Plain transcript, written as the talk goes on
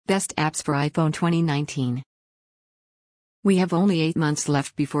Best apps for iPhone 2019. We have only 8 months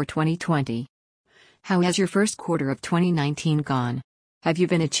left before 2020. How has your first quarter of 2019 gone? Have you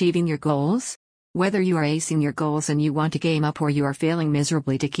been achieving your goals? Whether you are acing your goals and you want to game up or you are failing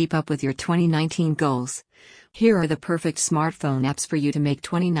miserably to keep up with your 2019 goals, here are the perfect smartphone apps for you to make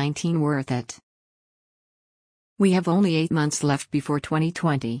 2019 worth it. We have only 8 months left before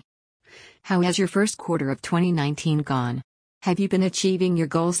 2020. How has your first quarter of 2019 gone? Have you been achieving your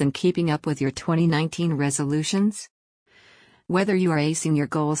goals and keeping up with your 2019 resolutions? Whether you are acing your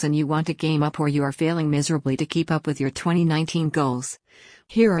goals and you want to game up or you are failing miserably to keep up with your 2019 goals,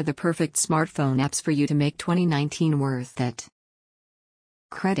 here are the perfect smartphone apps for you to make 2019 worth it.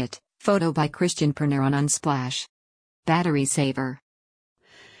 Credit Photo by Christian Perner on Unsplash. Battery Saver.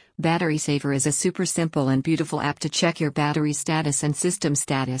 Battery Saver is a super simple and beautiful app to check your battery status and system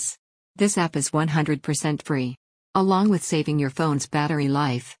status. This app is 100% free. Along with saving your phone's battery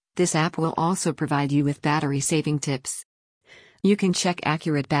life, this app will also provide you with battery saving tips. You can check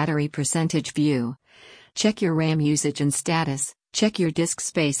accurate battery percentage view, check your RAM usage and status, check your disk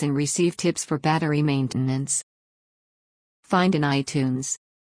space and receive tips for battery maintenance. Find in iTunes.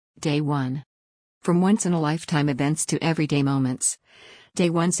 Day 1. From once-in-a-lifetime events to everyday moments, Day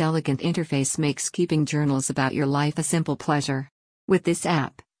 1's elegant interface makes keeping journals about your life a simple pleasure. With this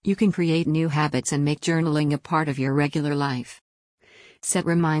app, you can create new habits and make journaling a part of your regular life. Set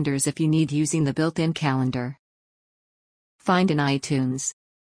reminders if you need using the built-in calendar. Find in iTunes.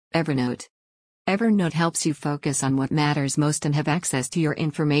 Evernote. Evernote helps you focus on what matters most and have access to your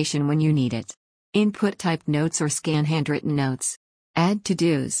information when you need it. Input typed notes or scan handwritten notes. Add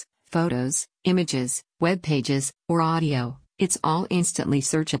to-dos, photos, images, web pages, or audio. It's all instantly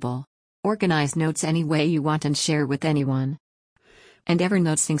searchable. Organize notes any way you want and share with anyone. And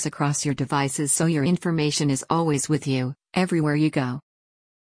Evernote syncs across your devices so your information is always with you, everywhere you go.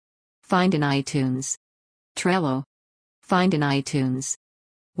 Find in iTunes. Trello. Find in iTunes.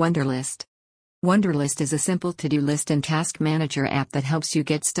 Wunderlist. Wunderlist is a simple to-do list and task manager app that helps you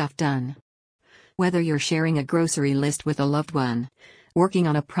get stuff done. Whether you're sharing a grocery list with a loved one, working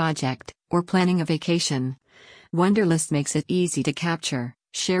on a project, or planning a vacation, Wunderlist makes it easy to capture,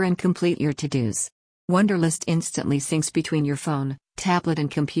 share and complete your to-dos. Wunderlist instantly syncs between your phone, tablet and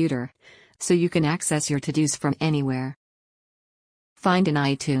computer, so you can access your to-dos from anywhere. Find in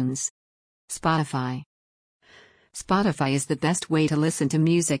iTunes. Spotify. Spotify is the best way to listen to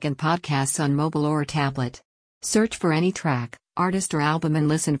music and podcasts on mobile or tablet. Search for any track, artist or album and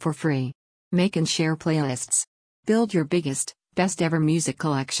listen for free. Make and share playlists. Build your biggest, best ever music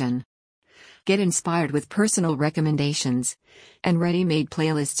collection. Get inspired with personal recommendations and ready-made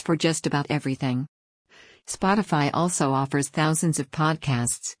playlists for just about everything. Spotify also offers thousands of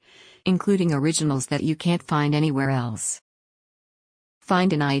podcasts, including originals that you can't find anywhere else.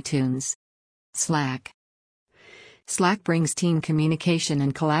 Find in iTunes. Slack. Slack brings team communication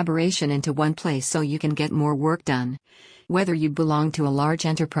and collaboration into one place so you can get more work done, whether you belong to a large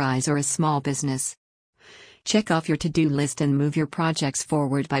enterprise or a small business. Check off your to-do list and move your projects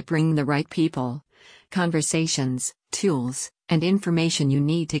forward by bringing the right people, conversations, tools, and information you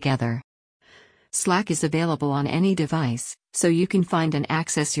need together. Slack is available on any device, so you can find and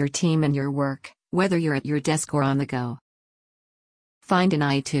access your team and your work, whether you're at your desk or on the go. Find in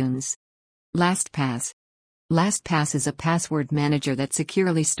iTunes. LastPass. LastPass is a password manager that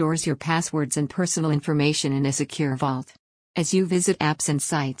securely stores your passwords and personal information in a secure vault. As you visit apps and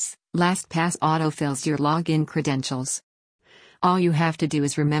sites, LastPass autofills your login credentials. All you have to do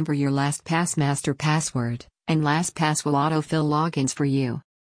is remember your LastPass master password, and LastPass will autofill logins for you.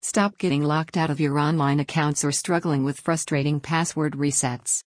 Stop getting locked out of your online accounts or struggling with frustrating password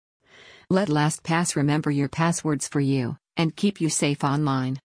resets. Let LastPass remember your passwords for you, and keep you safe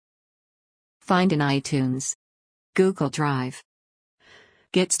online. Find in iTunes. Google Drive.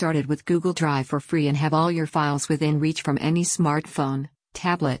 Get started with Google Drive for free and have all your files within reach from any smartphone,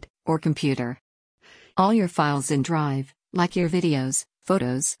 tablet, or computer. All your files in Drive, like your videos,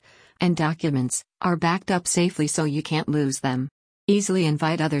 photos, and documents, are backed up safely so you can't lose them. Easily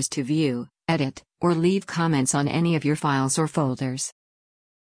invite others to view, edit, or leave comments on any of your files or folders.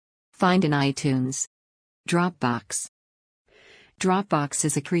 Find in iTunes. Dropbox. Dropbox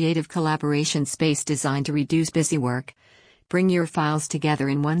is a creative collaboration space designed to reduce busy work, bring your files together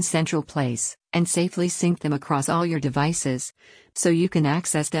in one central place, and safely sync them across all your devices, so you can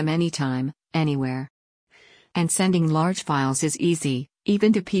access them anytime, anywhere. And sending large files is easy,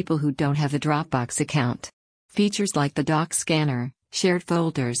 even to people who don't have a Dropbox account. Features like the doc scanner, shared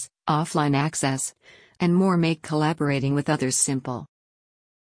folders, offline access, and more make collaborating with others simple.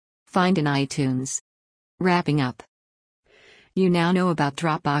 Find in iTunes. Wrapping Up. You now know about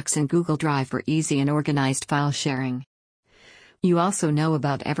Dropbox and Google Drive for easy and organized file sharing. You also know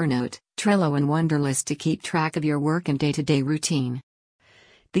about Evernote, Trello and Wunderlist to keep track of your work and day-to-day routine.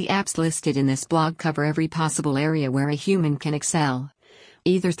 The apps listed in this blog cover every possible area where a human can excel,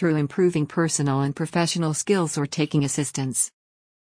 either through improving personal and professional skills or taking assistance.